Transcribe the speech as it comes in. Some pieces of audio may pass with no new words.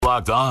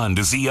locked on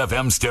to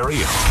ZFM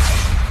Stereo.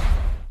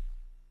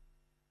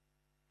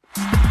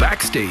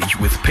 Backstage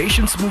with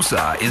Patience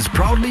Musa is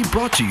proudly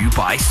brought to you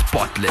by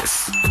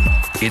Spotless.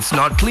 It's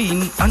not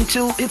clean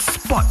until it's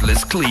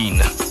spotless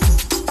clean.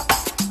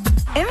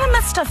 In the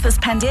midst of this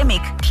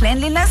pandemic,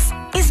 cleanliness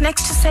is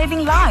next to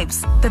saving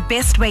lives. The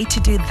best way to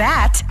do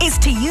that is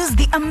to use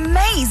the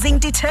amazing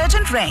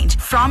detergent range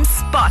from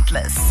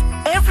Spotless.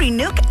 Every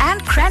nook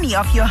and cranny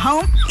of your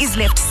home is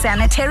left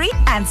sanitary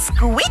and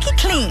squeaky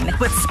clean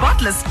with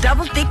Spotless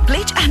double thick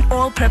bleach and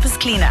all-purpose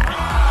cleaner.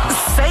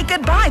 Say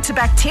goodbye to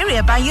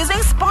bacteria by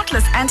using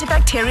Spotless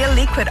antibacterial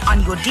liquid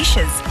on your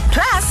dishes.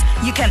 Plus,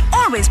 you can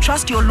always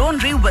trust your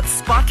laundry with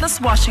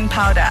Spotless washing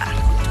powder.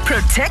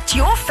 Protect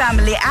your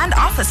family and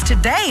office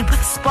today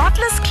with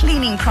Spotless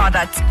cleaning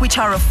products, which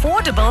are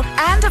affordable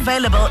and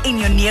available in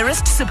your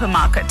nearest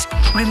supermarket.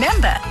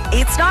 Remember,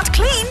 it's not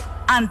clean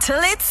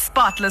until it's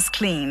Spotless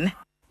clean.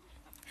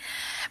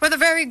 Well, a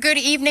very good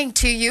evening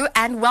to you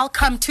and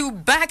welcome to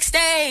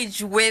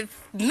Backstage with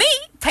me,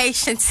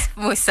 Patience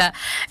Musa.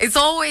 It's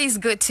always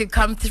good to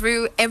come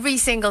through every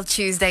single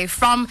Tuesday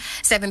from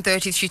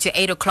 7:30 through to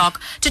 8 o'clock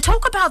to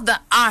talk about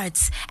the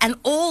arts and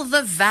all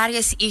the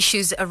various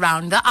issues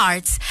around the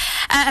arts.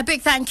 A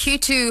big thank you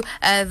to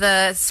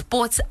the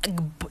sports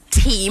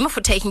team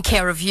for taking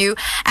care of you,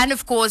 and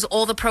of course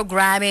all the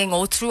programming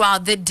all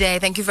throughout the day.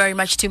 Thank you very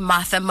much to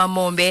Martha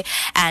Mamombe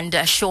and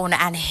Sean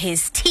and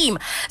his team.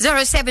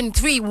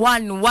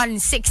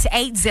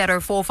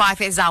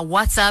 0731168045 is our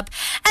WhatsApp.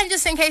 And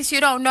just in case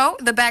you don't know,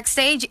 the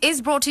Backstage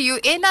is brought to you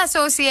in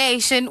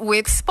association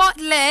with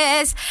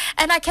Spotless.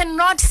 And I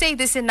cannot say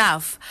this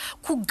enough,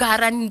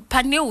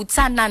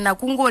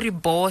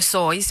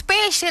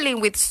 especially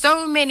with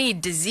so many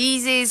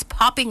diseases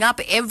popping up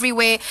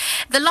everywhere.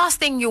 The last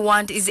thing you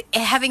want is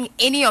having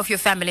any of your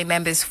family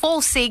members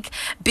fall sick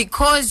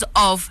because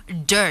of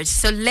dirt.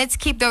 So let's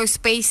keep those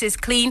spaces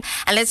clean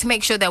and let's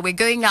make sure that we're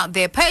going out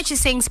there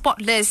purchasing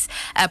Spotless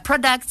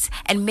products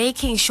and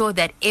making sure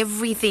that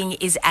everything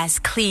is as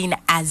clean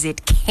as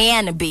it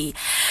can be.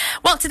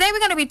 Well, today we're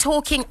going to be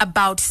talking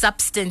about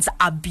substance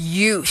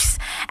abuse,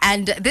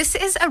 and this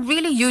is a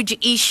really huge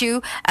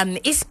issue,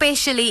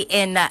 especially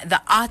in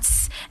the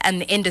arts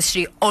and the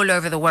industry all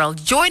over the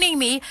world. Joining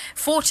me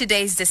for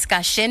today's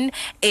discussion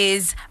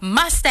is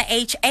Master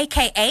H,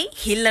 aka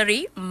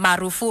Hilary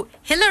Marufu.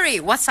 Hilary,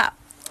 what's up?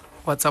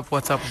 What's up,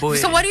 boy?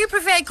 So what do you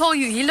prefer I call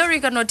you? Hilary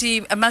or not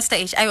Master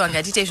H?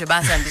 Master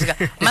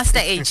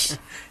H.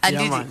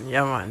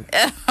 Yeah, man.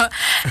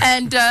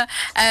 And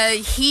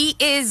he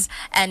is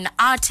an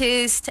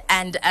artist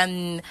and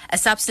a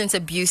substance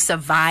abuse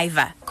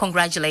survivor.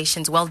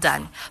 Congratulations, well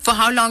done. For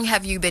how long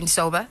have you been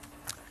sober?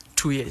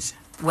 2 years.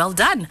 Well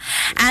done.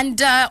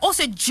 And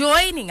also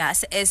joining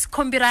us is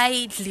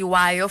Kumbirai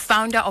Liwayo,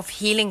 founder of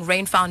Healing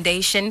Rain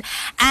Foundation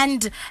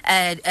and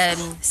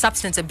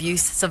substance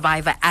abuse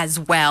survivor as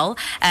well.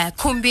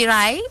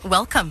 Kumbirai,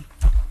 welcome.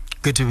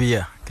 Good to be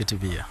here.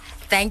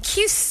 Thank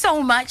you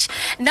so much.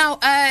 Now,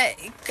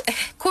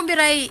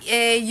 Kumbirai,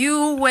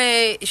 you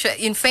were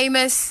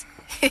infamous.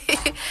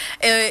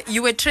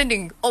 You were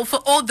trending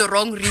for all the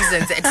wrong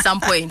reasons at some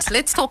point.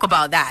 Let's talk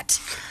about that.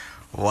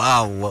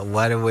 Wow,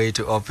 what a way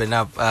to open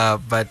up.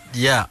 But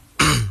yeah,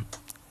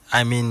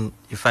 I mean,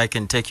 if I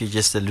can take you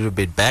just a little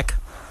bit back,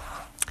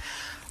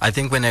 I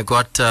think when I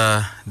got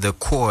the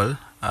call,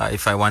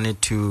 if I wanted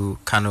to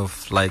kind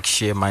of like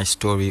share my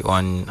story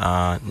on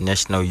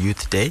National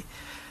Youth Day,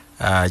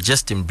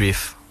 just in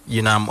brief,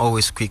 you know, I'm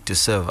always quick to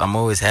serve. I'm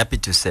always happy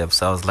to serve.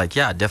 So I was like,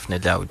 yeah,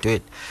 definitely I would do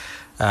it.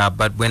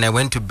 But when I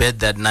went to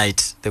bed that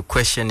night, the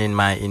question in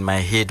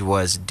my head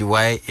was, do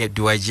I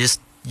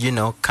just, you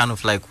know, kind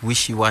of like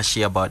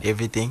wishy-washy about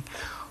everything,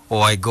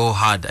 or I go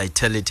hard, I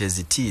tell it as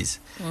it is.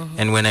 Mm-hmm.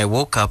 And when I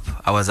woke up,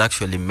 I was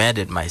actually mad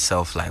at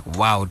myself, like,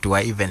 wow, do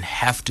I even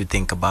have to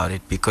think about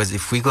it? Because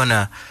if we're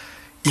gonna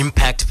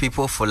impact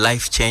people for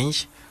life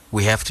change,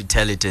 we have to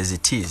tell it as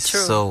it is.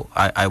 True. So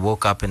I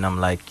woke up and I'm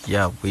like,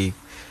 yeah, we're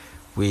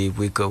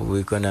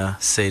gonna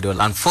say it all.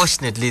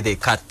 Unfortunately, they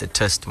cut the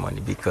testimony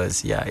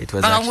because it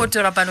was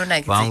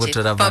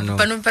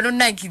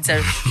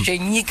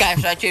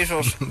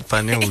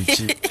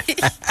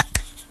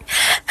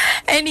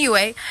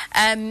Anyway,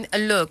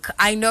 look,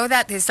 I know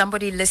that there's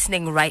somebody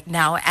listening right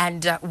now,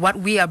 and what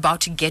we are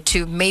about to get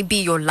to may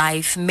be your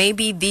life.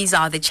 Maybe these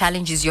are the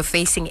challenges you're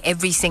facing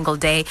every single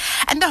day.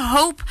 And the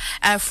hope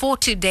for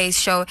today's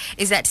show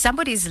is that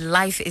somebody's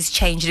life is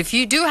changed. If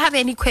you do have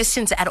any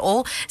questions at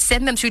all,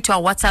 send them through to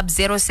our WhatsApp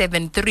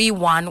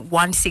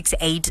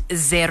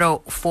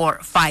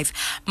 0731168045.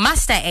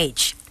 Master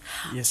H,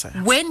 yes, sir.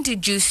 When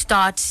did you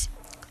start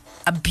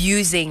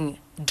abusing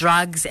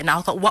drugs and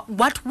alcohol?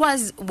 What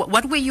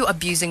were you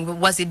abusing?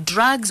 Was it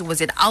drugs?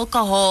 Was it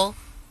alcohol?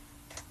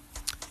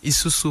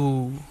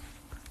 Isusu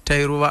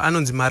tairuva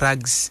anonzi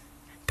marags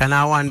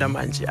kana awanda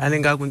manje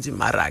anenga kunzi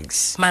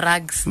marags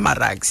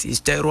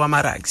istairuva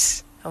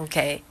marags.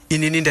 Okay.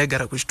 Inini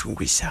ndagara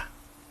kuchitungwisa.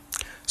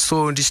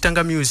 So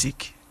ndichitanga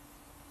music,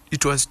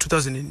 it was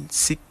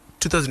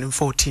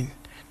 2014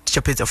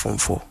 tichapedza form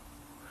 4.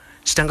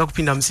 Chitanga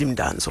kupinda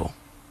mzimdanzo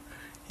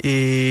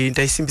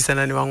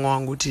ndaisimbisana nevamwe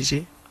vangu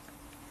kuti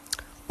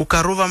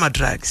ukarova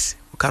madrugs,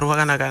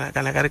 ukarova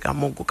kana kari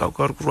kamogo,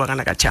 ukarova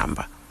kana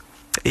kachamba,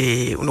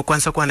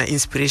 unokwanisa kuwana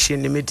inspiration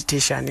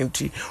nemeditation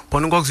kuti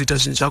paunenge wakuzoita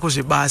zvinhu zvako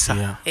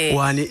zvebasa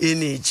wane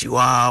energy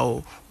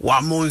wawo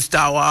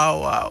wamonster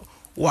wawo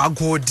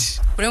wagod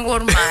unenge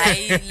uri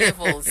mahigh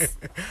levels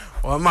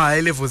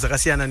wamahigh levels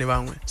akasiyana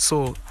nevamwe.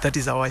 So that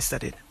is how I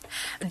started.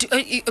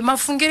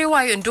 Mafungiro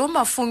wayo ndo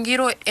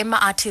mafungiro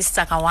ema-artists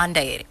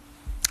akawanda here?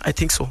 I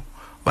think so.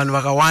 Vanhu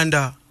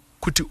vakawanda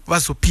kuti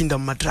vazopinda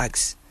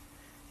mumadrugs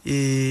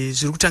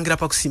zviri kutangira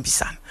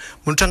pakusimbisana.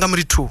 Munotanga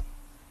muri 2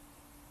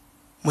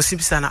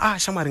 musimbisana,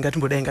 shamwari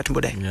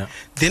ngatimbodai.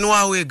 Then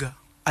wawega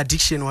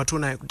addiction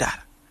watonayo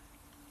kudara,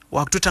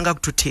 wakutotanga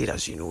kutotera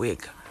zvinhu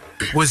wega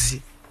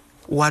because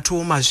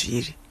watooma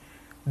zviri.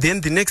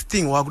 Then the next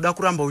thing wakuda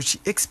kuramba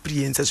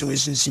uchi-experience zvimwe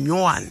zvinhu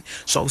zvinyowani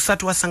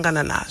zvausati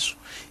wasangana nazvo.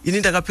 Ini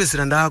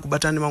ndakapedzera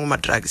ndakubatana nemamwe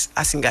madrugs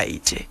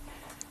asingaite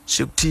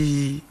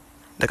zvekuti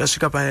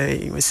ndakasvika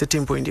paimwe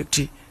certain point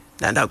yekuti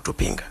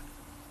ndakutopenga.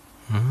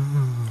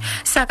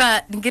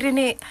 Saka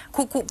ngirine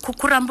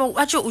kuramba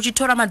wacho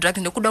uchitora madrugs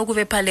nekuda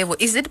kuve palevel,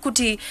 is it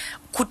kuti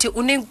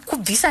une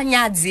kubvisa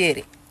nyadzi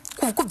here?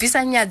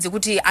 Kubvisa nyadzi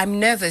kuti I'm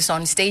nervous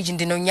on stage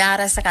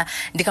ndinonyara saka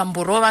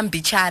ndikamborova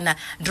mbichana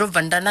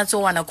ndrobva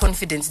ndanatsowana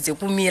confidence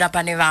dzekumira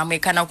pane vamwe,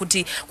 kana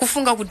kuti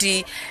kufunga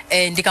kuti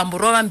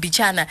ndikamborova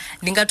mbichana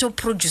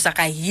ndingatoproduce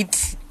ka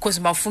hit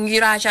because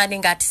mafungiro acho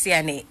anenge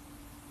atisiyanei?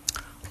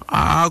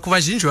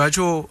 Kuvazhinji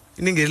vacho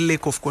inenge iri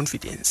lack of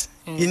confidence.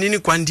 Inini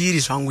kwandiri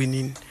zvangu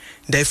inini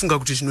ndaifunga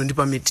kuti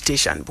zvinondipa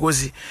meditation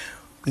because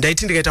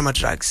ndaiti ndikaita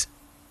madrugs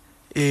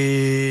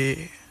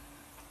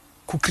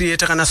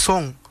kucreate kana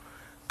song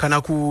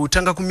kana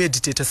kutanga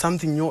kumeditate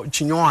something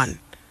chinyowani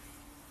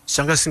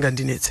zvanga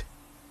singandinetse.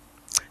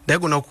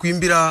 Ndaigona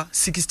kuimbira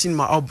 16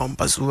 maalbum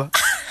pazuva.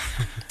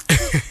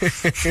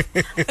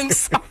 I'm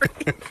sorry.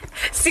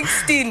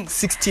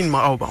 16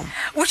 maalbum.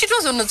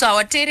 Uchitozonotsa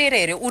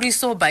watererere uri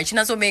sober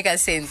achinaso make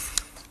sense.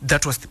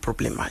 That was the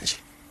problem manje.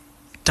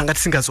 Tanga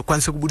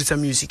tisingazokwanisa kubudisa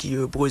music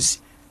iyo because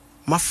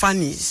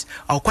mafanis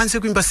awukwanise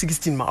kuimba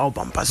 16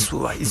 maalbum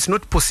pazuva. It's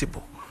not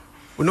possible.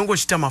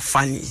 Unongochita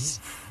mafanis.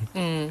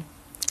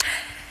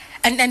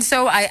 And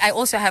so I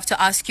also have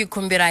to ask you,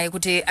 Kumbirai,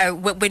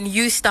 when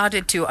you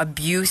started to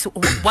abuse,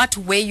 what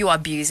were you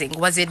abusing?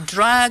 Was it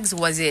drugs?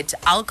 Was it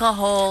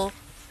alcohol?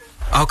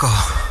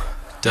 Alcohol.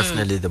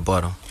 Definitely the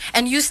bottom.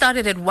 And you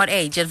started at what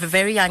age? At a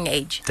very young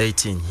age?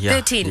 13, yeah.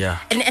 13. Yeah.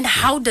 And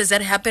how does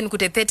that happen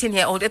with a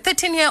 13-year-old? A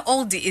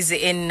 13-year-old is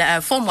in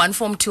Form 1,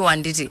 Form 2,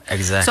 and did it?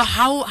 Exactly. So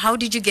how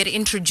did you get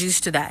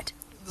introduced to that?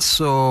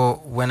 So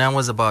when I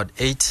was about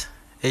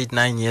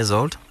 9 years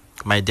old,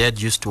 my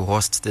dad used to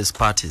host these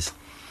parties.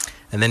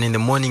 And then in the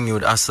morning, he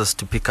would ask us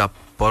to pick up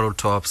bottle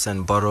tops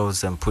and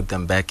bottles and put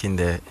them back in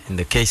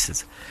the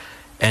cases.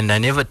 And I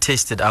never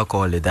tasted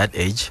alcohol at that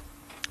age,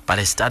 but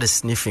I started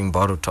sniffing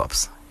bottle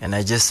tops. And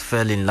I just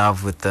fell in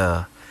love with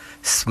the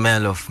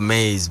smell of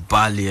maize,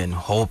 barley, and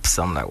hops.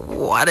 I'm like,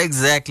 what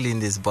exactly in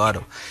this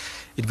bottle?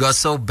 It got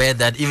so bad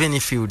that even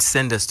if he would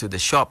send us to the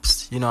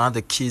shops, you know,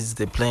 other kids,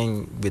 they're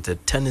playing with a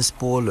tennis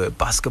ball or a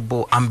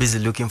basketball, I'm busy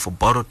looking for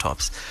bottle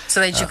tops. So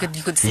that you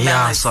could smell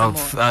yeah, it so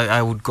some more.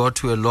 I would go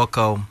to a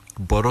local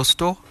bottle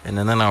store and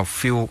then I'll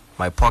fill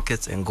my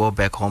pockets and go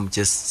back home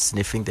just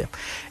sniffing them.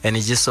 And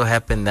it just so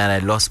happened that I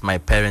lost my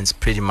parents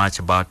pretty much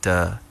about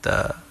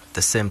the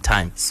same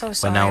time. So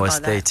sorry when I was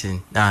about that.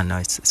 13. No,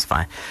 it's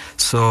fine.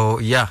 So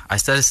yeah, I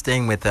started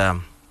staying with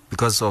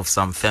because of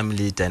some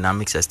family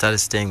dynamics, I started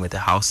staying with a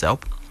house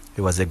help.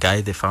 He was a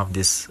guy, they found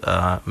this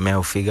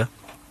male figure.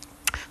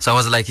 So I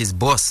was like his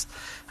boss.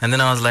 And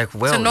then I was like,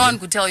 well, so no one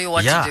could tell you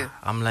what to do.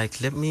 I'm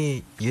like, let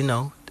me,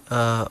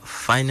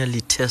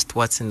 finally test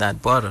what's in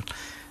that bottle.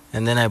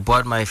 And then I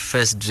bought my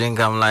first drink.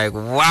 I'm like,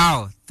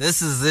 wow,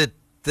 this is it.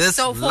 This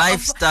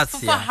life starts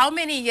here. For how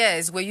many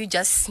years were you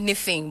just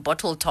sniffing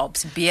bottle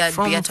tops, beer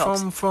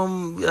tops?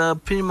 From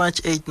pretty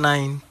much 8,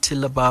 9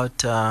 till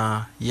about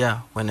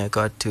when I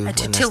got to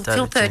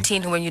till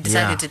 13 when you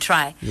decided to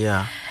try.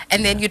 Yeah.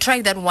 And then you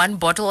tried that one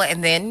bottle,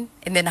 and then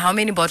how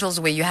many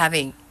bottles were you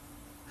having?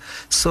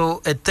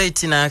 So at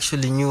 13, I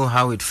actually knew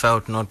how it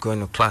felt not going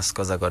to class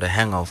because I got a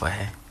hangover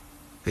here.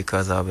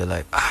 Because I'll be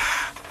like,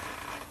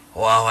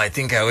 wow, I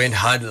think I went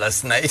hard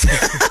last night.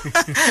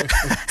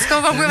 So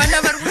vamwe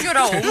vana vari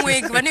kunyora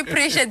homework vane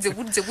pressure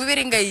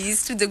dzekuverenga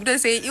history dzekuti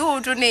say iwo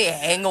utone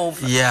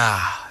hangover.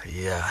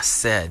 Yeah,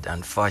 sad,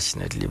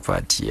 unfortunately,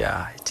 but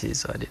yeah, it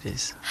is what it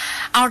is.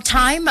 Our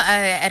time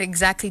at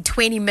exactly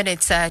 20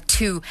 minutes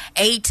to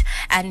 8,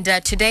 and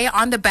today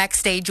on the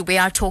backstage we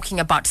are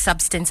talking about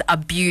substance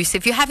abuse.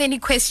 If you have any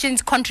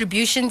questions,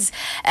 contributions,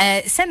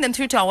 send them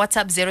through to our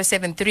WhatsApp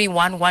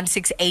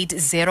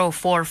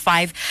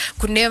 0731168045.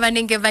 Kune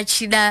vanenge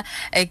vachida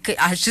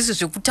hazvisi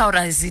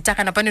zvekutaura zita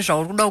kana pane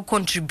zvauri kuda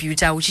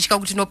kucontributa uchitya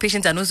kuti no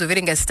patients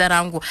anozoverenga zita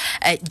rangu,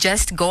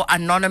 just go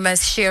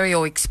anonymous, share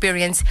your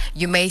experience.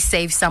 You may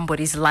save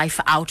somebody's life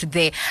out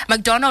there.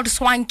 McDonald,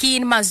 Swanky,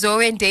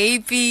 Mazoe, and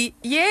Davey.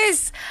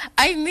 Yes,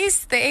 I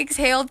missed the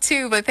exhale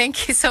too, but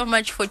thank you so much.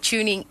 much for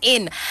tuning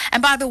in.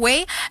 And by the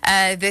way,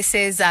 this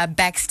is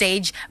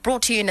Backstage,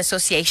 brought to you in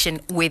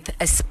association with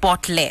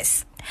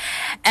Spotless.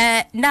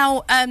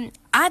 Now,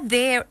 are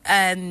there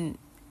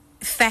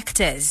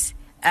factors,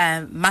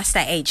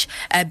 Master H,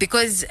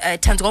 because there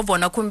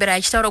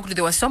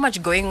was so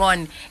much going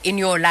on in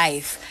your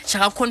life,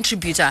 shaka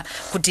contributor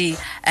could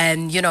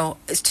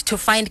to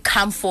find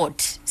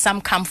comfort,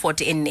 some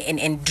comfort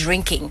in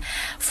drinking.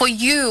 For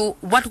you,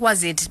 what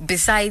was it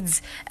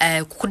besides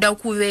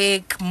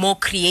more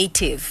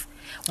creative?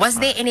 Was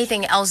there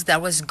anything else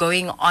that was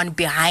going on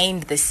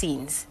behind the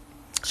scenes?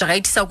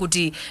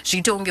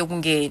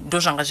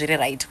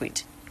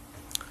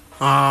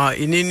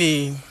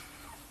 Inini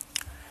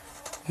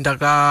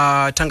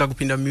ndakatanga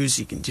kupinda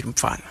music ndiri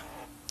mfana,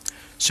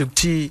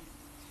 sokuti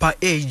pa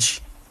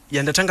age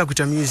yandatanga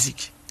kuita music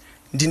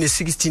ndine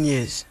 16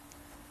 years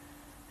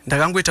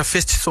ndakangoita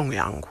first song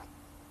yangu,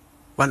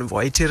 vanhu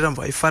vaiterera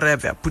vaifara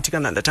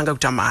vaputikana, ndatanga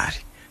kuita mari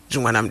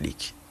ndiri mwana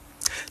mudiki.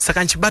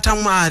 Saka nchibata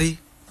mari,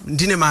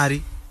 ndine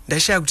mari,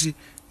 ndaishaya kuti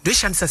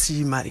ndoishandisa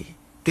sei mari,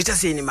 ndoita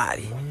sei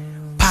nemari,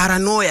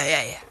 paranoia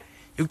yaya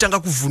yekutanga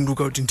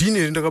kuvhunduka kuti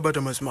ndine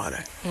ndakabata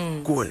mazimara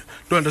kuona.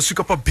 Ndo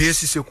ndasvika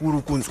pabhesi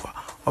sekuru kunzwa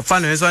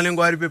vafana vese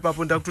vanenge vari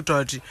pepapo,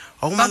 ndakutotaura kuti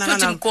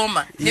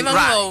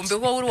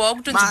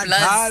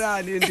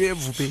madhara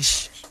nendebvu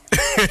peshi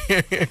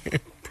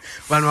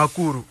vanhu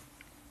vakuru.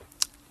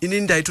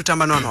 Ini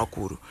ndaitotamba navanhu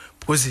vakuru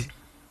because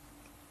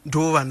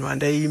ndo vanhu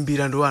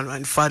vandaiimbira, ndo vanhu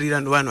vandifarira,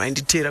 ndo vanhu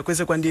vainditeera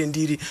kwese kwandiye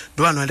ndiri,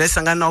 ndo vanhu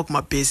vandaisangana navo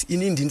kumabhesi.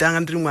 Ini ndindanga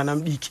ndiri mwana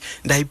mudiki,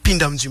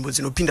 ndaipinda munzvimbo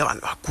dzinopinda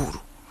vanhu vakuru.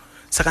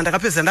 Saka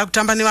ndakapedza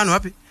ndakutamba nevanhu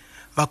vapi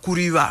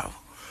vakuru ivavo.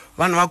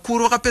 Vanhu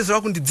vakuru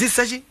vakapedzera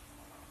kundidzidzisa chi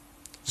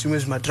zvimwe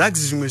zvimadrugs,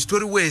 zvimwe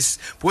zvitori worse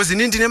because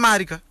ini ndine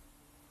mari ka,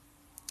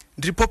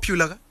 ndiri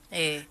popular ka,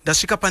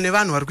 ndasvika pane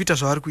vanhu vari kuita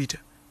zvavari kuita,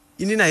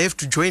 ini I have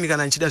to join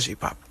kana nchida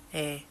zveipapo.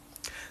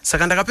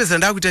 Saka ndakapedza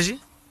ndakuita chi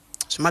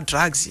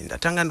zvimadrugs,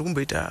 ndatanga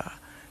ndikumboita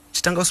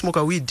chitanga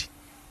smoker weed,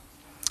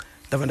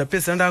 ndabva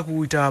ndapedza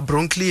ndakuita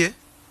bronclear,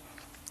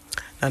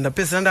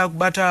 ndapedza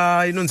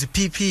ndakubata inonzi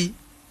PP,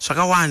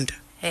 zvakawanda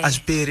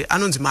azviperi,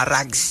 anonzi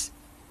marugs.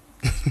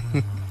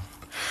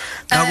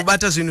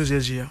 Ndakubata zvinhu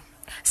zvezviya.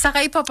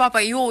 Saka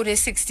ipapapa iwo une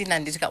 16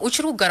 anditika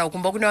uchiri kugara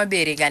kumba kuna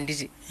vabereki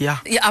anditi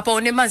apa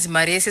une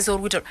mazimari ese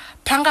seuri kuita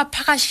panga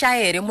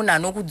pakashaya here munhu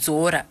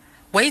anokudzora,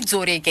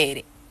 waidzoreka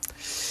here?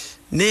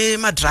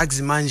 Nemadrugs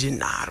manje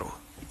nharo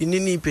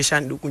inini pesha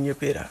ndiri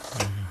kunyepera,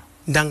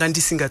 ndanga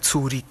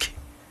ndisingatsurike,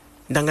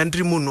 ndanga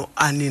ndiri munhu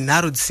ane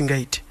nharo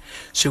dzisingaite,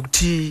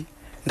 zvekuti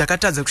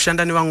ndakatadza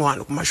kushanda nevamwe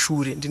vanhu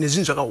kumashure. Ndine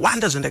zvinhu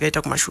zvakawanda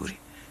zvandakaita kumashure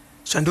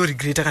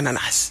zvandoregreta kana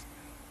nhasi,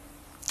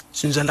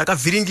 zvinhu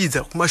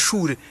zvandakavhiringidza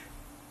kumashure,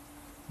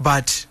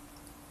 but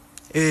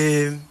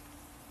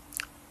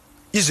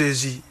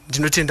izvezvi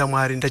ndinotenda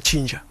Mwari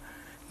ndachinja.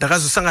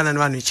 Ndakazosangana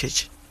nevanhu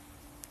vechechi,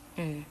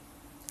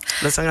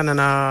 ndasangana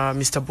na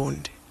Mr.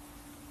 Bond.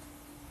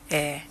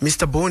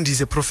 Mr. Bond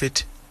is a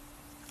prophet,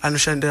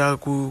 anoshandira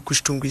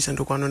kuchitungwisa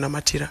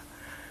ndokwanonamatira.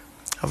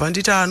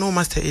 Avandita no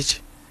Master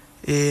H,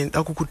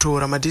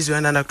 ndakukutora madhizi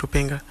anda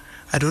ndakutopenga,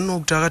 I don't know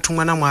kuti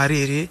akatumwa naMwari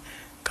here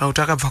kana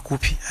kuti akabva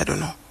kupi, I don't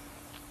know.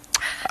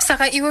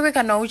 Saka iwewe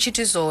kana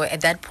uchitizo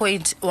at that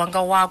point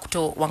wanga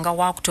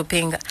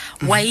wakutopenga,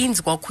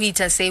 wainzwa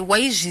kuita sei,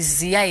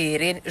 waizviziya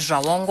here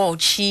zvawanga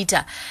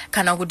uchiita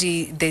kana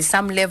kuti there's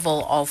some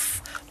level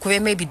of kuve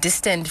maybe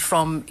distant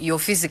from your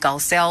physical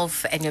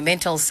self and your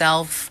mental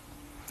self?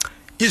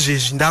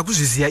 Izvezvi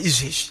ndakuzviziya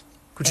izvezvi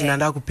kuti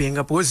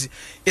ndandakupenga because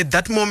at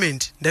that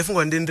moment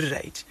ndaifunga ndiri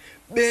right.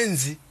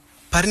 Benzi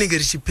parinenge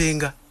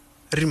richipenga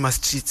riri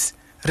mastreets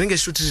rinenge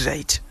richitoti riri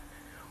right.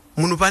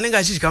 Munhu paanenge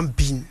achidya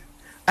mubhini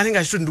anenge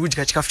achitoti ndiri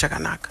kudya chikafu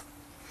chakanaka,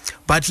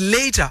 but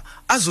later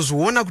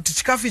azozviona kuti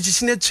chikafu ichi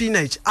chine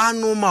tsvina ichi,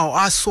 anomawo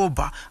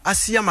asoba,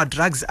 asiya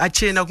madrugs,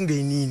 achena kunge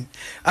inini,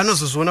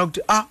 anozozviona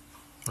kuti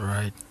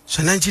right,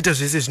 zvandandichiita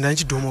zvese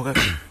zvindanchidhomoka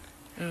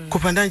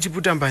kopa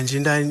ndandichiputa mbanje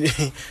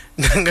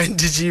ndanga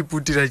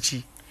ndichiputira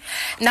chii.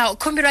 Now,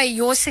 Kumbira,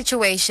 your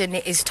situation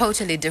is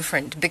totally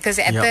different because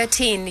at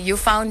 13 you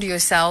found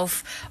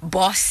yourself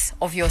boss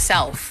of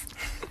yourself.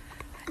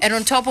 And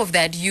on top of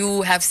that,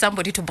 you have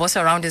somebody to boss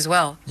around as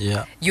well.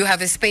 Yeah. You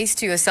have a space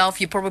to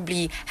yourself. You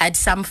probably had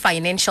some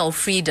financial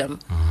freedom.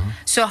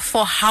 So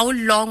for how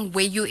long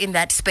were you in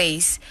that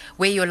space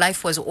where your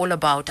life was all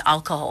about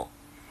alcohol?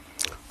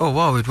 Oh,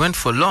 wow. It went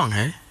for long,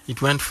 eh?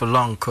 It went for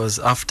long because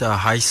after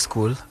high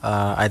school,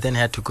 I then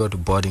had to go to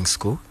boarding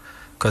school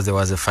because there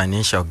was a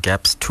financial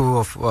gap. Two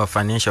of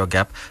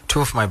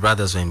my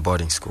brothers were in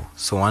boarding school.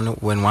 So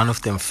when one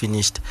of them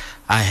finished,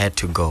 I had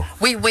to go.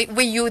 Wait,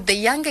 were you the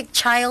younger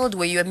child?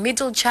 Were you a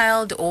middle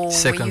child? Or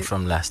second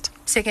from last.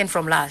 Second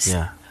from last?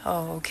 Yeah.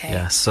 Oh, okay.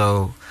 Yeah,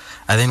 so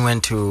I then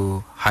went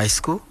to high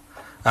school.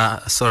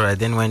 I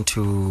then went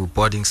to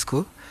boarding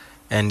school.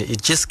 And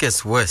it just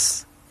gets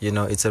worse. You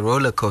know, it's a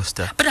roller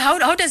coaster. But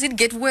how does it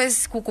get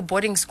worse kuku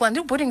boarding school?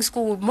 And boarding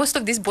school, most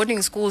of these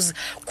boarding schools,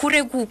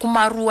 kure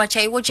kumarua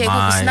chaiwo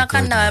kusina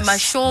kana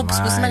mashops,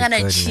 kusina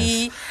kana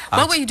chi.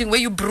 What were you doing? Were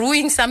you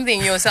brewing something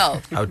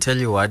yourself? I'll tell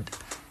you what.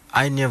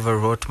 I never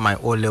wrote my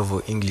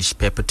O-level English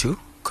paper too,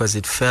 because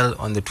it fell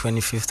on the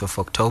 25th of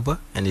October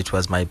and it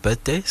was my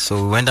birthday.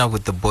 So we went out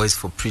with the boys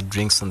for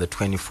pre-drinks on the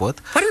 24th.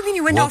 What do you mean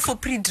you went out for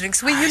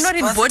pre-drinks? When you're not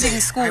in boarding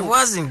school? I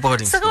was in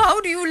boarding school. So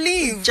how do you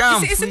leave?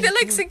 Isn't there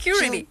like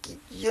security?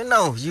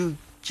 You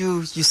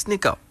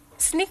sneak out.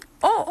 Sneak?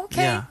 Oh,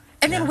 okay. Yeah.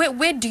 And then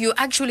where do you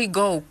actually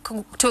go?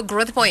 To a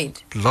Growth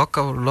Point?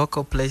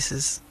 Local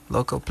places.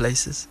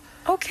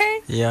 Okay.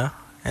 Yeah.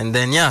 And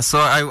then, so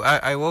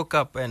I woke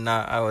up and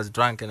I was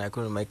drunk and I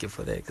couldn't make it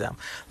for the exam.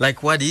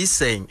 Like what he's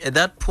saying, at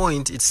that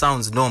point, it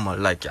sounds normal.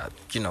 Like,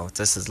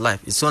 this is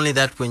life. It's only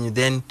that when you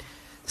then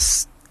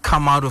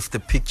come out of the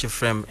picture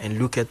frame and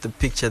look at the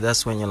picture,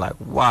 that's when you're like,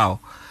 wow,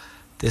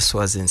 this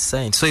was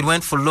insane. So it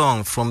went for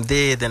long. From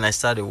there, then I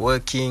started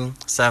working,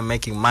 started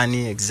making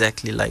money,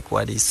 exactly like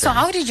what he's saying. So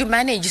how did you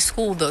manage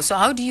school, though? So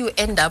how do you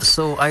end up?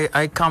 So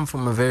I come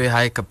from a very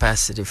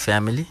high-capacity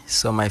family.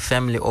 So my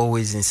family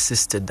always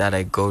insisted that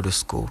I go to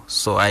school.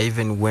 So I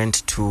even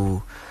went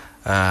to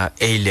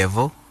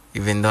A-level,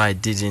 even though I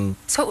didn't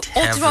So all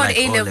throughout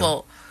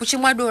A-level,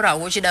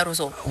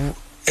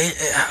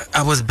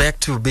 I was back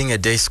to being a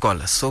day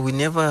scholar. So we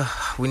never.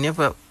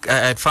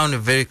 I found a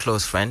very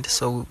close friend.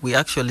 So we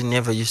actually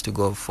never used to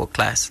go for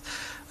class.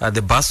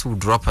 The bus would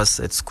drop us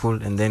at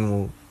school, and then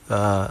we'll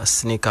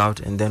sneak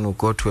out, and then we'll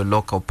go to a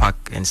local park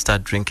and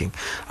start drinking.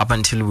 Up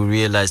until we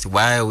realized,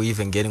 why are we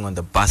even getting on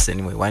the bus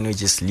anyway? Why don't we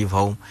just leave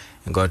home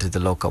and go to the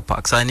local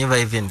park? So I never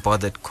even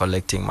bothered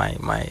collecting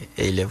my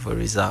A-level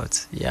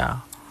results.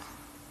 Yeah.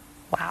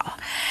 Wow.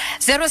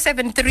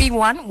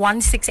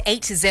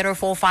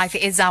 0731-168-045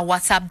 is our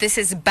WhatsApp. This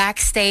is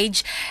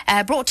Backstage,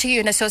 brought to you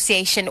in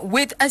association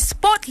with a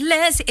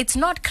Spotless. It's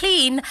not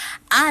clean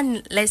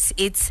unless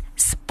it's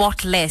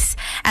spotless.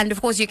 And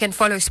of course, you can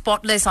follow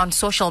Spotless on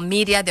social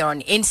media. They're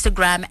on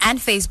Instagram and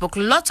Facebook.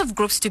 Lots of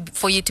groups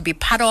for you to be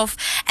part of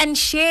and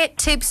share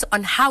tips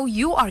on how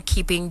you are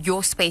keeping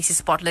your spaces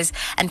spotless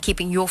and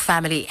keeping your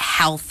family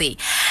healthy.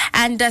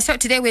 And so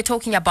today we're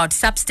talking about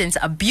substance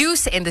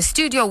abuse. In the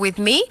studio with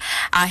me,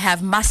 I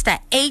have Master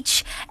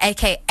H,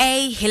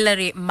 aka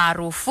Hilary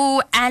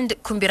Marufu, and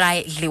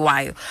Kumbirai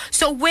Liwayo.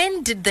 So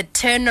when did the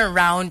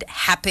turnaround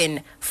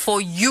happen for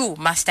you,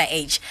 Master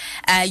H?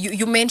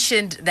 You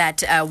mentioned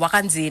that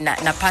wakanzi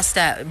na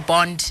Pastor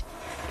Bond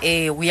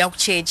uya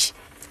kuchechi.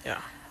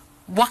 Yeah.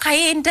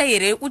 Wakaenda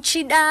ere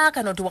uchida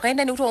kanoti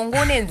wakaenda nekuti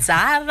ongone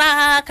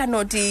nzara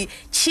kanoti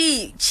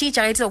chi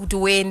chakaitisa kuti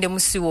uende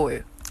musi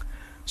woyo.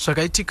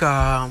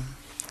 Zvakaitika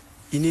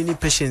inini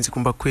Patience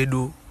kumba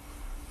kwedu,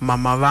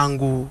 mama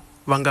vangu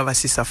vanga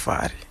vasi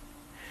safari,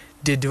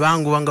 dedi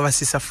vangu vanga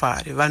vasi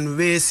safari, vanhu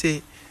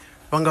vese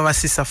vanga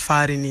vasi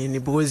safari nini,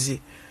 because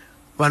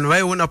vanhu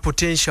vaiona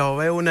potential,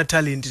 vaiona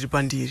talent iri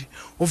pandiri,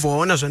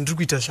 uvaona zvandiri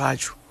kuita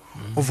zvacho,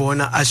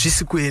 uvaona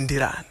hazvisi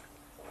kuenderana.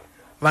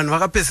 Vanhu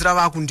vakapedzisira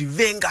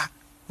vakundivenga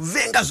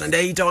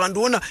zvandaita,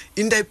 vakandiona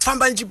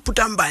indaifamba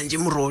ndichiputa mbanje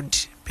muroad.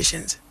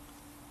 Patience,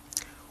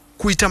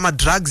 kuita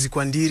madrugs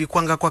kwandiri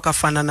kwanga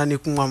kwakafanana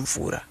nekumwa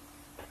mvura,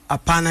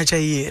 hapana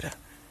chaiyera.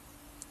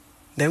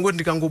 Ndaingoti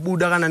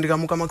ndikangobuda kana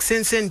ndikamuka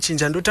makusenseni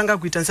chinja ndotanga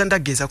kuita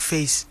nsandageza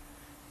kuface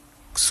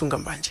kusunga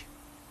mbanje.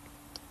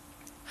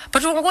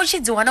 But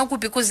wangochidziwana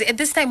kupi, because at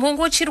this time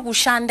wangochiri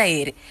kushanda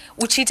here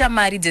uchiita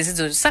mari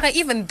dzezidzo. Saka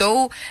even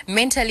though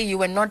mentally you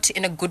were not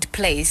in a good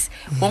place,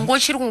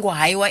 wangochiri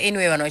kungohaiwa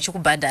anyway vanhu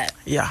vachikubhadhara.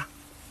 Yeah.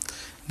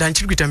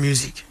 Ndanchiri kuita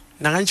music.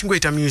 Ndanga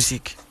ndichingoita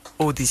music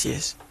all these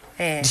years.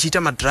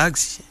 Ndichiita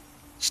madrugs,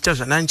 chiita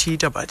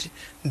zvananchiita, but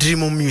ndiri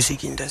mu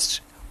music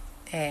industry.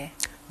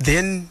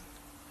 Then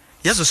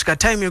yazosvika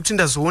time yekuti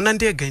ndazoona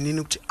ndega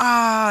inini kuti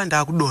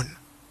ndakudona.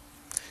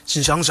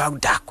 Zvinhu zvangu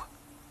zvakudhakwa.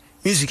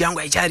 Music yangu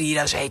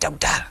haicharira zvaita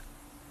kudhara.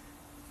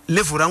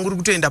 Level rangu riri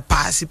kutoenda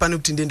pasi pane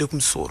kuti ndiende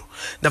kumusoro.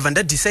 Ndabva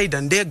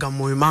ndadecide ndega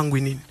mwoyo mangu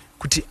inini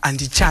kuti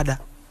andichada.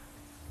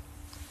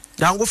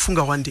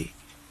 Ndangofunga one day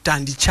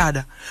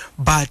tandichada,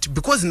 but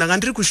because ndanga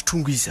ndiri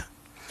kushitungwiza,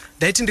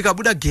 ndaiti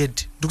ndikabuda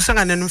gate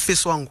ndikusangana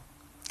nomufesi wangu.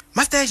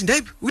 Master H,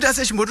 ndaipi uita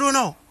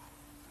sechimbotonawo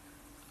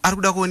ari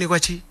kuda kuonekwa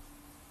chi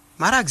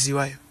marags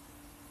iwayo.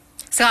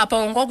 Saka apa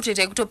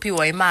ungokutoita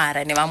kutopiwa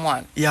imara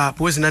nevamwana. Yeah,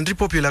 because ndandiri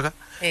popular ka.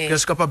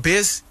 Ndikasvika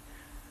pabase,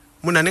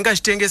 munhu anenge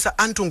achitengesa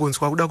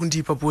anotongonzwa kuda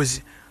kundipa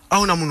because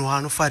auna munhu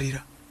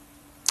waanofarira.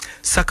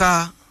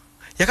 Saka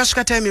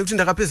yakasvika time yekuti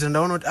ndakapedzera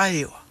ndaona kuti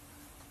aiwa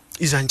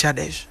izvi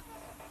handichada izvi.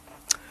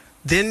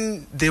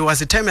 Then there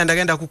was a time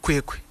yandakaenda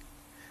kukwekwe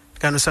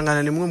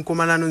ndikanosangana nemumwe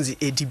mukomana anonzi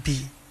ADB.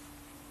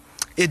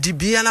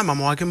 ADB ana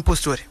mama wake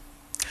mupostori.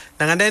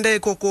 Ndanga ndaenda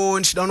ikoko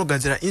ndichida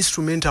kunogadzira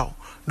instrumental,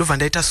 ndobva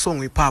ndaita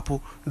song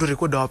ipapo,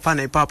 ndorekodha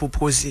pana ipapo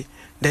because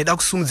ndaida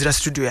kusumudzira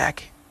studio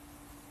yake.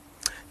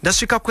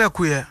 Ndasvika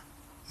kuya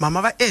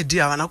mama vaED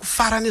havana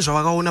kufara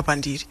nezvavakaona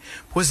pandiri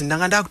because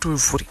ndanga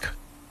ndakutovhurika.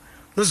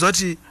 Unoziva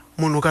kuti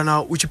munhu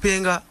kana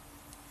uchipenga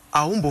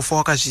haumbofa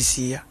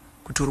wakazviziya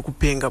kuti uri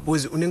kupenga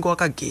because unenge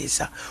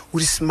wakageza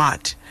uri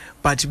smart,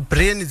 but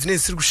brain dzinenge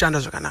dzisiri kushanda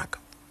zvakanaka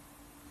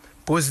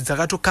because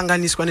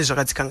dzakatokanganiswa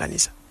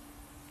nezvakadzikanganisa.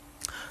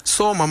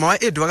 So mama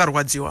vaED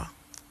vakarwadziwa,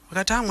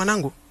 vakati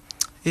mwanangu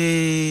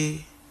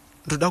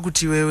ndoda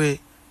kuti wewe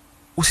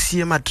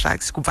usiye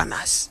madrugs kubva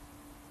nhasi.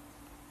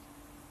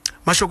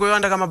 Mashoko iwo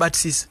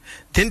ndakamabatisisa.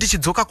 Then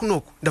ndichidzoka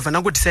kunoko ndabva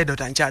ndangodecide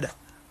kuti anchada.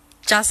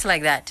 Just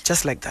like that.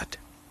 Just like that.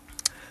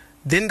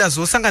 Then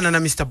ndazosangana na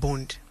Mr.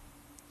 Bond.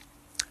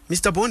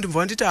 Mr. Bond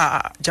mva nditi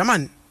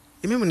German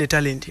imi mune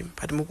talent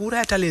but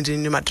mukuuraya talent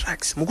ine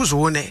madrugs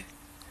mukuzoona here.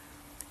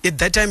 At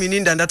that time ini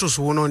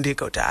ndatozoonawo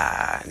ndega kuti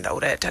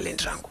ndauraya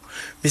talent rangu.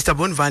 Mr.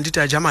 Bond mva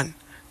nditi German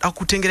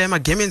ndakutengerai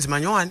magamens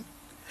manyowani,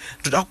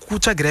 ndoda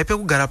kukutsvagirai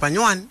pekugara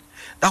panyowani,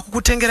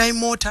 ndakukutengerai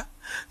mota,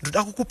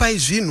 ndoda kukupai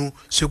zvinhu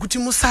zvekuti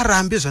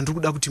musarambe zvandiri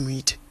kuda kuti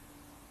muite.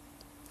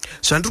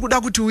 Zvandiri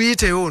kuda kuti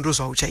uite iwewo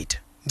ndozvauchaita.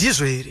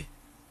 Ndizvo here?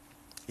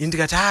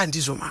 Ndikati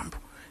ndizvo mambo.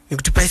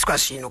 Nekuti paiswa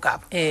zvinhu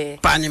kapa.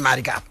 Pane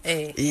mari kapa.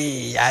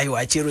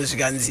 Aiwa chero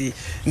zvikanzi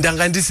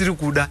ndanga ndisiri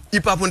kuda.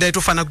 Ipapo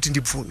ndaitofana kuti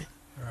ndipfume.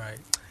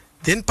 Right.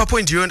 Then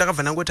papoint iyoyo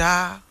ndakabva ndangoti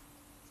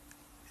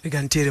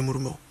rega nditere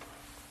murume.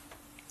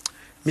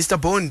 Mr.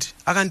 Bond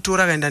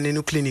akanditora akaenda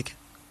neni clinic.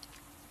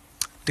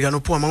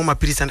 Ndikanopuwa mamwe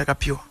mapirisi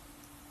andakapiwa.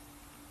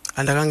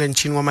 Andakanga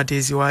nchinwa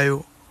madezi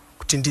wayo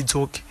kuti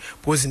ndidzoke.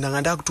 Because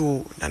ndanga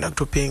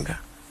ndakutopenga.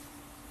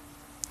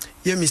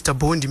 Iye Mr.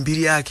 Bond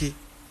mbiri yake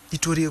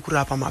itori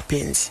yekurapa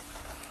mapenzi.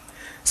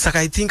 Saka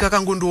I think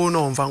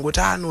akangondoonawo mva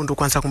ngoti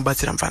ndokwanisa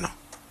kumubatsira mfana.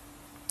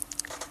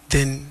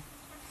 Then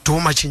ndo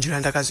machinjiro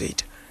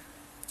andakazoita.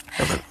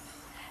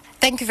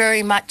 Thank you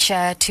very much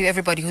to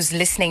everybody who's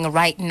listening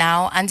right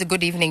now. And a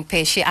good evening,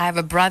 Peshi. I have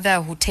a brother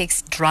who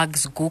takes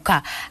drugs,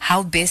 Guka.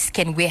 How best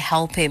can we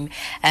help him?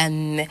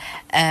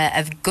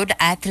 A good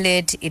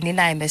athlete. Inina,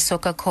 I'm a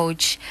soccer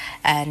coach,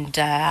 and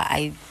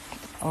I'm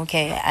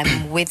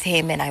with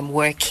him and I'm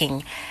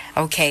working.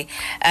 Okay.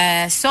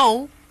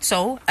 So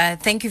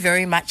thank you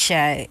very much,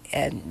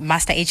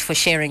 Master H, for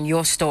sharing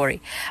your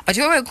story. But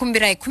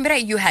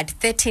Kumbira, you had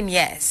 13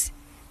 years.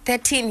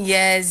 13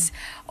 years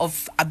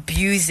of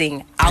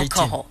abusing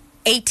alcohol.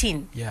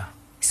 18. Yeah.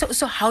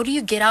 So how do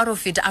you get out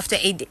of it after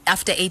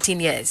 18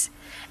 years?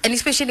 And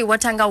especially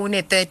Watanga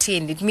Une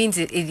 13, it means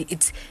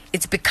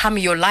it's become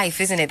your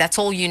life, isn't it? That's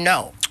all you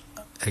know.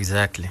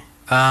 Exactly.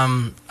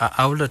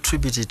 I will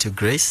attribute it to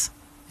grace.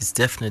 It's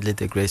definitely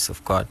the grace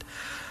of God.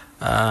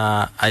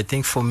 I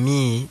think for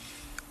me,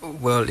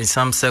 well, in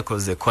some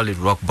circles they call it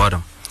rock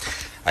bottom.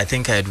 I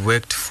think I had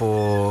worked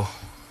for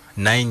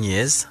 9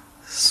 years.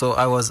 So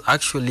I was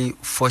actually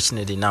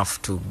fortunate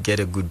enough to get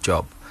a good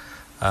job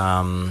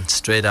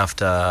straight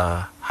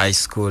after high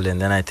school, and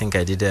then I think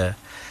I did a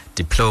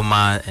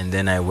diploma, and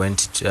then I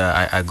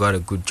got a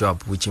good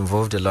job, which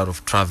involved a lot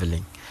of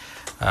traveling.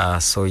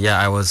 So yeah,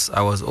 I was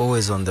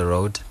always on the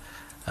road.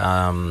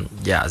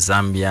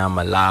 Zambia,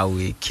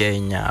 Malawi,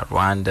 Kenya,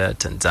 Rwanda,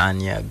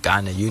 Tanzania,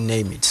 Ghana, you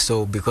name it.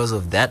 So because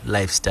of that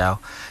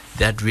lifestyle,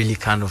 that really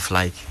kind of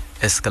like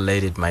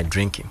escalated my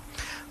drinking.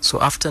 So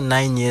after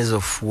 9 years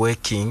of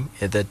working,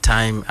 at that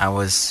time I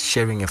was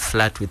sharing a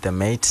flat with a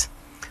mate.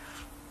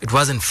 It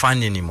wasn't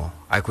fun anymore.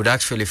 I could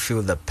actually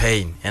feel the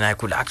pain, and I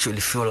could actually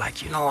feel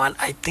like, you know what,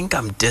 I think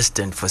I'm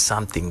destined for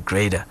something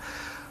greater.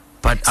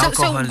 But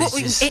alcohol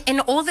is just... In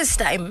all this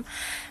time,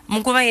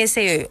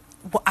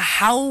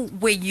 how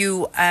were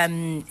you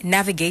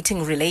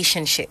navigating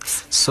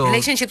relationships?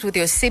 Relationships with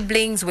your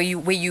siblings? Were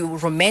you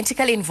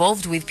romantically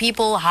involved with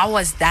people? How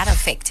was that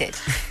affected?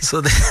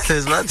 So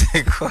there's what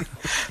they call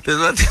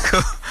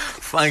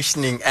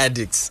functioning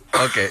addicts.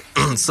 Okay,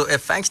 so a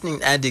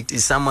functioning addict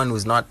is someone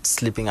who's not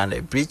sleeping under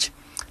a bridge.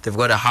 They've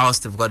got a house,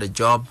 they've got a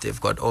job, they've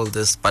got all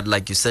this, but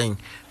like you're saying,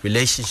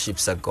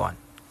 relationships are gone.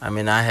 I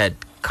mean, I had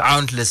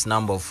countless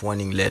number of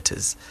warning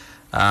letters.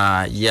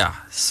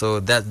 So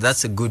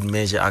that's a good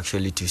measure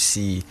actually to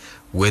see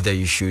whether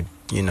you should,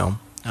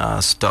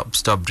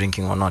 stop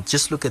drinking or not.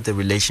 Just look at the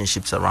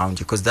relationships around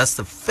you, because that's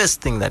the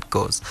first thing that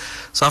goes.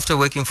 So after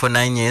working for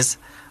 9 years,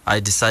 I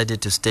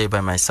decided to stay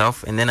by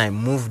myself, and then I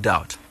moved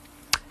out.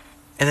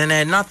 And then I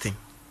had nothing.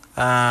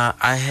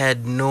 I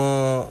had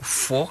no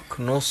fork,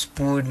 no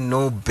spoon,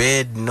 no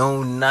bed,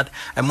 no nut.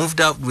 I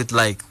moved out with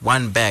like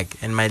one bag,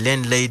 and my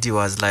landlady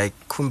was like,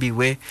 Kumbi,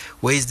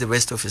 where is the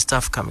rest of your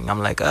stuff coming? I'm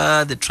like,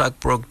 the truck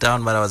broke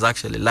down, but I was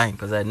actually lying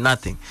because I had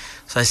nothing.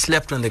 So I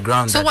slept on the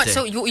ground. So what? Day.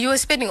 So you were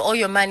spending all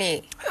your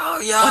money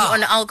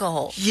on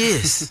alcohol?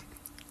 Yes.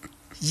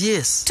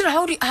 Yes. So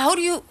how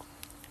do you?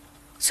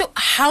 So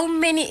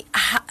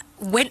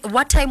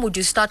what time would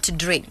you start to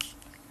drink?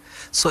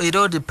 So it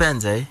all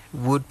depends,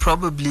 Would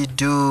probably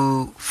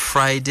do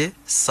Friday,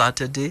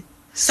 Saturday,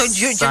 So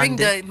during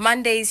the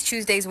Mondays,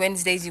 Tuesdays,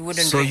 Wednesdays, you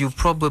wouldn't drink? So you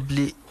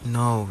probably,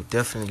 no,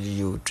 definitely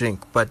you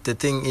drink. But the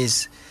thing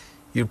is,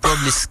 you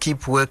probably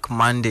skip work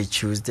Monday,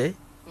 Tuesday,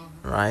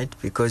 right?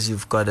 Because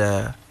you've got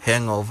a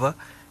hangover,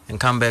 and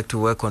come back to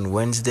work on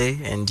Wednesday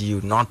and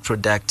you're not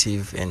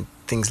productive and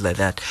things like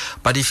that.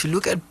 But if you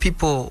look at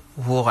people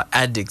who are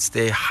addicts,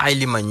 they're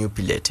highly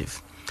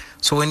manipulative.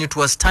 So when it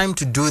was time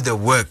to do the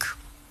work,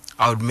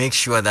 I would make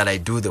sure that I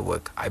do the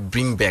work. I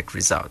bring back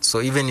results. So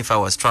even if I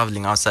was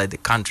traveling outside the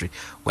country,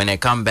 when I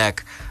come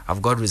back,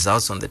 I've got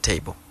results on the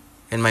table.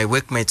 And my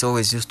workmates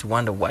always used to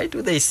wonder, why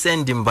do they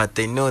send him, but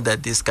they know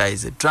that this guy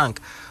is a drunk?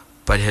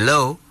 But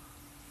hello,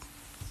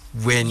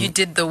 when you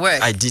did the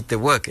work. I did the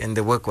work, and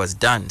the work was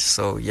done.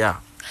 So yeah.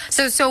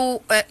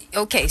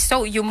 Okay,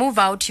 so you move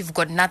out, you've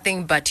got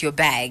nothing but your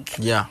bag.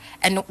 Yeah.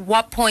 And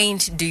what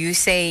point do you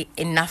say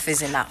enough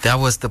is enough? That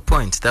was the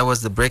point. That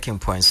was the breaking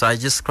point. So I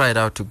just cried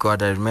out to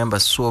God. I remember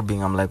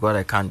sobbing. I'm like, God,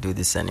 I can't do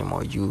this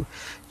anymore. You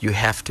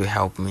have to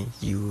help me.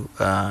 You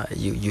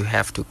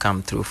have to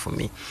come through for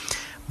me.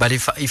 But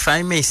if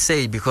I may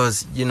say,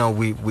 because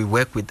we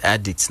work with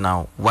addicts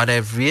now, what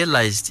I've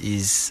realized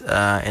is,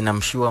 and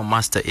I'm sure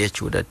Master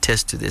H would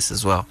attest to this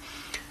as well.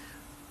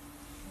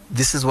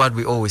 This is what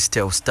we always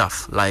tell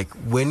staff. Like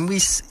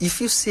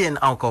if you see an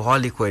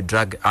alcoholic or a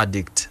drug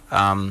addict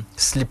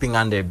sleeping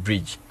under a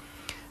bridge,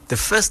 the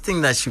first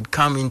thing that should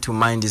come into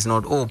mind is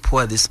not, oh,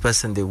 poor this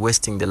person, they're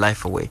wasting their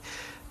life away.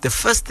 The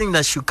first thing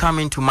that should come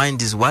into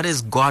mind is, what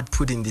has God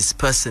put in this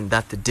person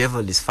that the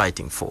devil is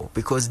fighting for?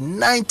 Because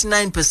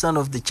 99%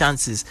 of the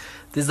chances,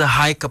 there's a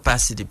high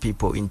capacity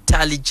people,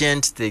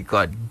 intelligent, they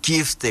got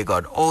gifts, they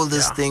got all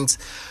these things.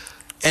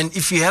 And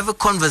if you have a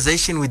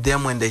conversation with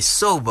them when they're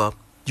sober,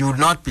 you would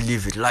not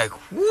believe it. Like,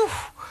 whoo.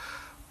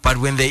 But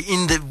when they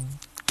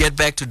get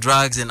back to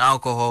drugs and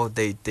alcohol,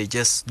 they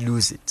just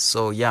lose it.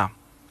 So yeah.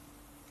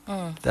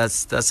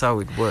 That's how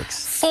it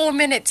works. 4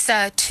 minutes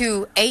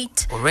to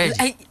 8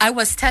 already. I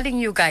was telling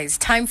you guys,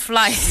 time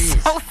flies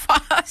so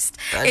fast.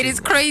 It is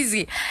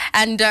crazy.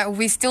 And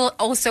we still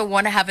also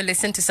want to have a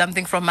listen to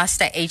something from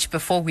Master H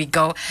before we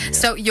go. Yeah.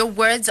 So your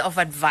words of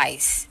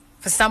advice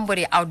for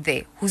somebody out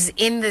there who's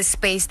in the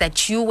space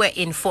that you were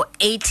in for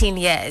 18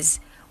 years,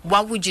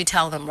 what would you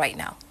tell them right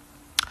now?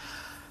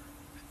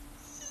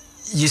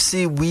 You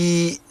see,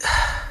 we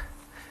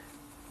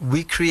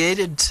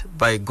created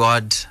by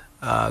God.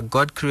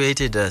 God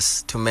created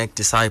us to make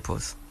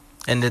disciples.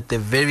 And at the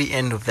very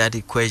end of that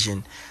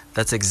equation,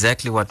 that's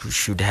exactly what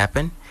should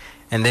happen.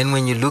 And then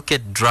when you look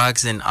at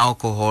drugs and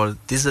alcohol,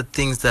 these are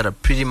things that are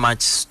pretty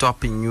much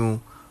stopping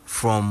you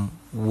from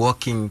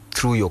walking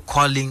through your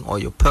calling or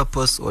your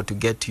purpose or to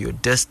get to your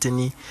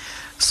destiny.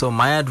 So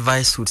my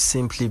advice would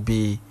simply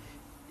be,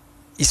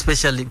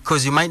 especially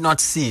because you might not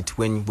see it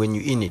when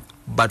you're in it,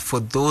 but for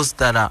those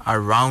that are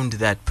around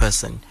that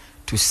person,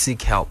 to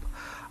seek help.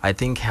 I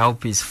think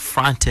help is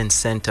front and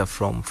center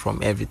from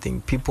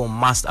everything. People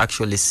must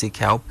actually seek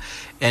help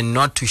and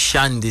not to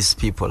shun these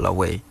people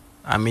away.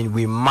 I mean,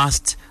 we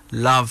must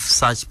love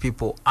such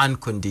people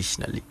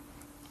unconditionally.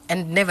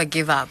 And never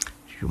give up.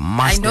 You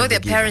must. I know there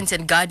are parents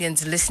and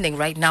guardians listening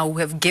right now who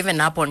have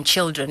given up on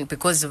children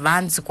because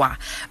vanzwa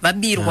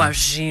vabirwa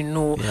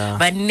zvino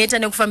vaneta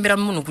nekufambira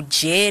munhu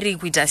kujeri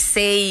kuita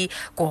sei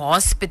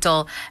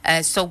kuhospital.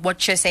 So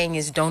what you're saying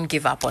is don't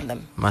give up on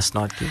them. Must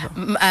not give up.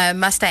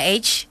 Master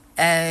H,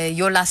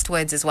 your last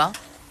words as well.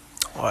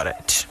 All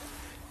right.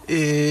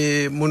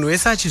 Munhu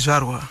wese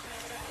achizvarwa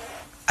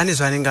ane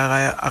zvanenge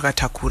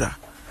akatakura,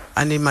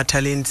 ane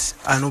matalents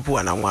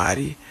anopuwa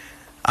naMwari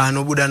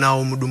anobuda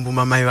nawo mudumbu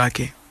mamai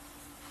vake.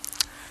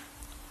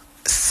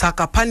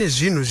 Saka pane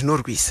zvinhu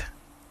zvinorwisa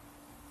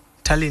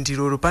talent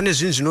iroro, pane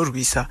zvinhu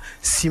zvinorwisa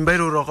simba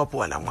iroro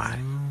rakapuwa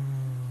naMwari.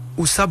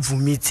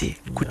 Usabvumidze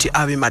kuti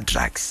ave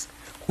madrugs,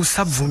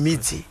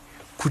 usabvumidze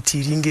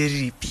kuti ringe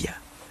riri pia,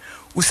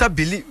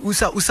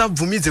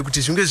 usabvumidze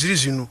kuti zvinge zviri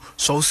zvinhu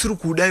zvausiri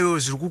kuda iwewe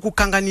zviri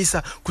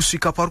kukukanganisa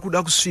kusvika pari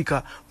kuda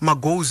kusvika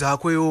magoals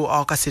ako iwewe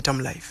awakaseta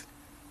mulife.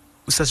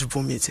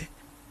 Usazvibvumidze.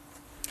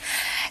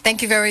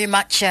 Thank you very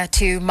much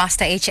to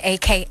Master H,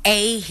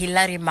 aka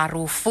Hilary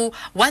Marufu.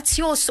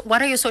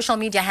 What are your social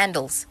media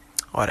handles?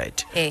 All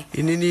right.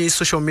 Inini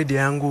social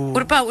media yangu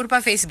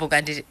Urupa Facebook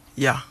and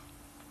yeah.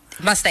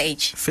 Master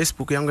H.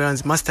 Facebook yangu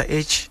yanzi Master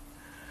H.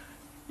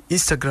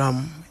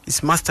 Instagram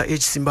is Master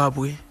H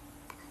Zimbabwe.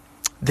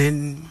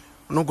 Then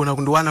unogona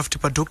kundiwana futi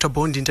pa Dr.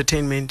 Bond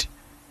Entertainment.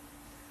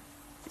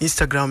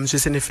 Instagram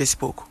zvese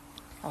Facebook.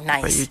 Oh,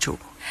 nice. Pa YouTube.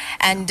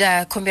 And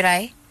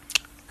Kumbirai?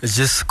 It's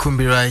just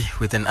Kumbirai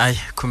with an I,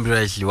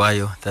 Kumbirai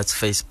Liwayo. That's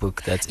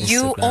Facebook, that's Instagram.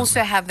 You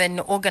also have an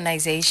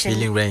organization.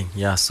 Healing Rain,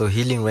 yeah. So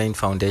Healing Rain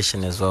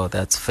Foundation as well.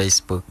 That's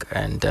Facebook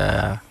and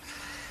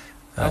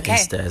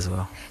Insta as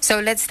well.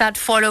 So let's start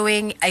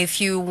following. If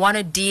you want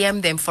to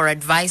DM them for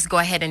advice, go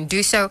ahead and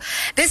do so.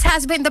 This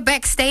has been The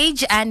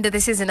Backstage, and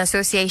this is in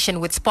association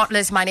with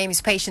Spotless. My name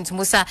is Patience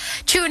Musa.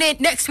 Tune in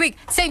next week,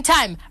 same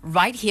time,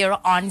 right here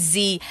on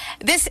Z.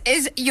 This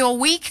is your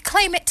week.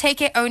 Claim it, take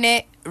it, own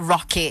it,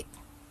 rock it.